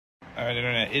All right,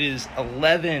 internet. It is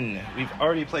 11. We've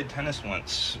already played tennis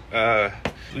once.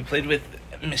 We played with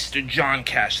Mr. John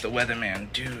Cash, the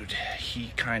weatherman. Dude,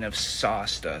 he kind of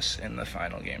sauced us in the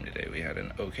final game today. We had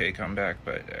an okay comeback,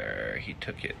 but he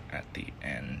took it at the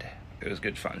end. It was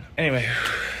good fun. Anyway,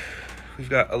 we've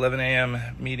got 11 a.m.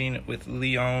 meeting with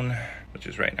Leon, which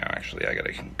is right now, actually. I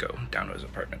gotta go down to his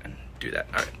apartment and do that.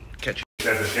 All right, catch you.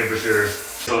 That's the temperature.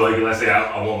 So, like, let's say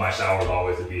I want my showers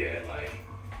always to be at, like,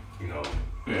 you know.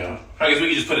 Yeah. I guess we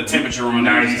could just put a temperature on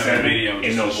 97 video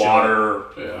and the water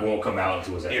won't come out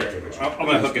until it's at that temperature. I'm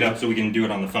going to hook it up so we can do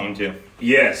it on the phone too.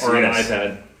 Yes. Or on the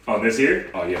iPad. On this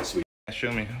here? Oh, yeah, sweet.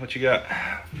 Show me. What you got?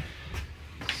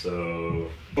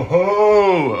 So.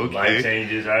 Oh, okay. Light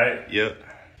changes, right? Yep.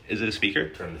 Is it a speaker?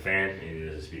 Turn the fan. It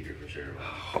is a speaker for sure.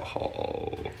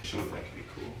 Oh. Sure, that could be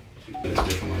cool. It's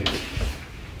different light.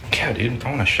 Yeah, dude. I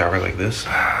want to shower like this.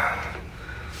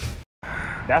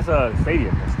 That's a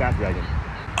stadium, a Snapdragon.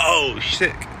 Oh,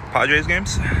 sick. Padres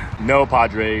games? No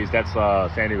Padres. That's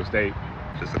San Diego State.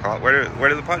 Just the call. Where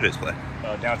do the Padres play?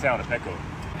 Downtown at Petco.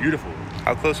 Beautiful.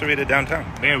 How close are we to downtown?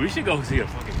 Man, we should go see a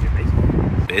fucking good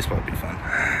baseball. Baseball would be fun.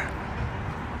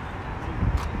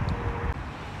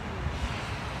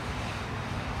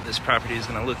 This property is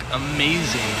gonna look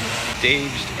amazing,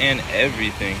 staged and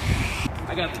everything.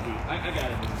 I got it.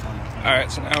 All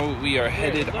right, so now we are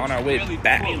headed on our way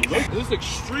back. This is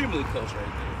extremely close right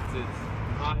there.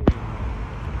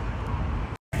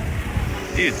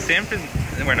 Dude,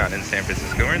 we're not in San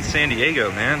Francisco, we're in San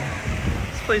Diego, man.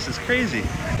 This place is crazy.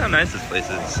 Look how nice this place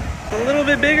is. It's a little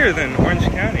bit bigger than Orange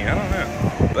County, I don't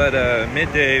know. But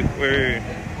midday,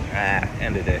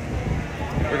 end of day.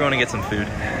 We're going to get some food.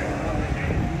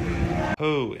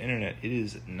 Oh, internet, it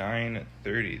is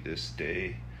 9:30. This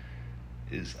day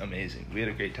is amazing. We had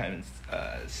a great time in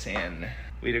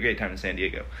San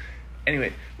Diego.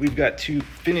 Anyway, we've got to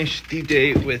finish the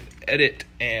day with edit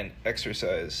and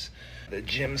exercise. The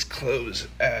gyms close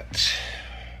at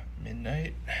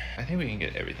midnight. I think we can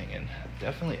get everything in.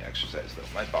 Definitely exercise though.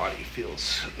 My body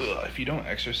feels, if you don't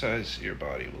exercise, your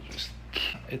body will just,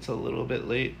 it's a little bit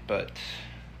late, but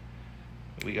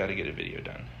we got to get a video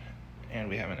done. And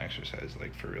we haven't exercised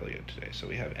like for real yet today, so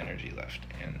we have energy left.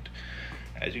 And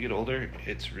as you get older,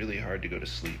 it's really hard to go to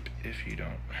sleep if you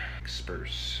don't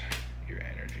disperse your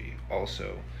energy.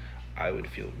 Also, I would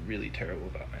feel really terrible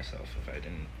about myself if I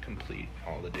didn't complete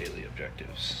all the daily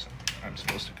objectives I'm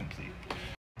supposed to complete.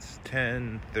 It's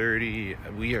 10:30.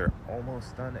 We are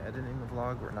almost done editing the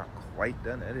vlog. We're not quite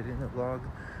done editing the vlog.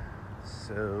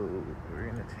 So we're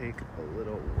gonna take a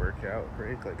little workout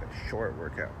break, like a short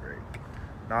workout break.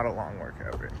 Not a long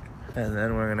workout break. And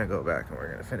then we're gonna go back and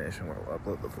we're gonna finish and we'll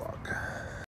upload the vlog.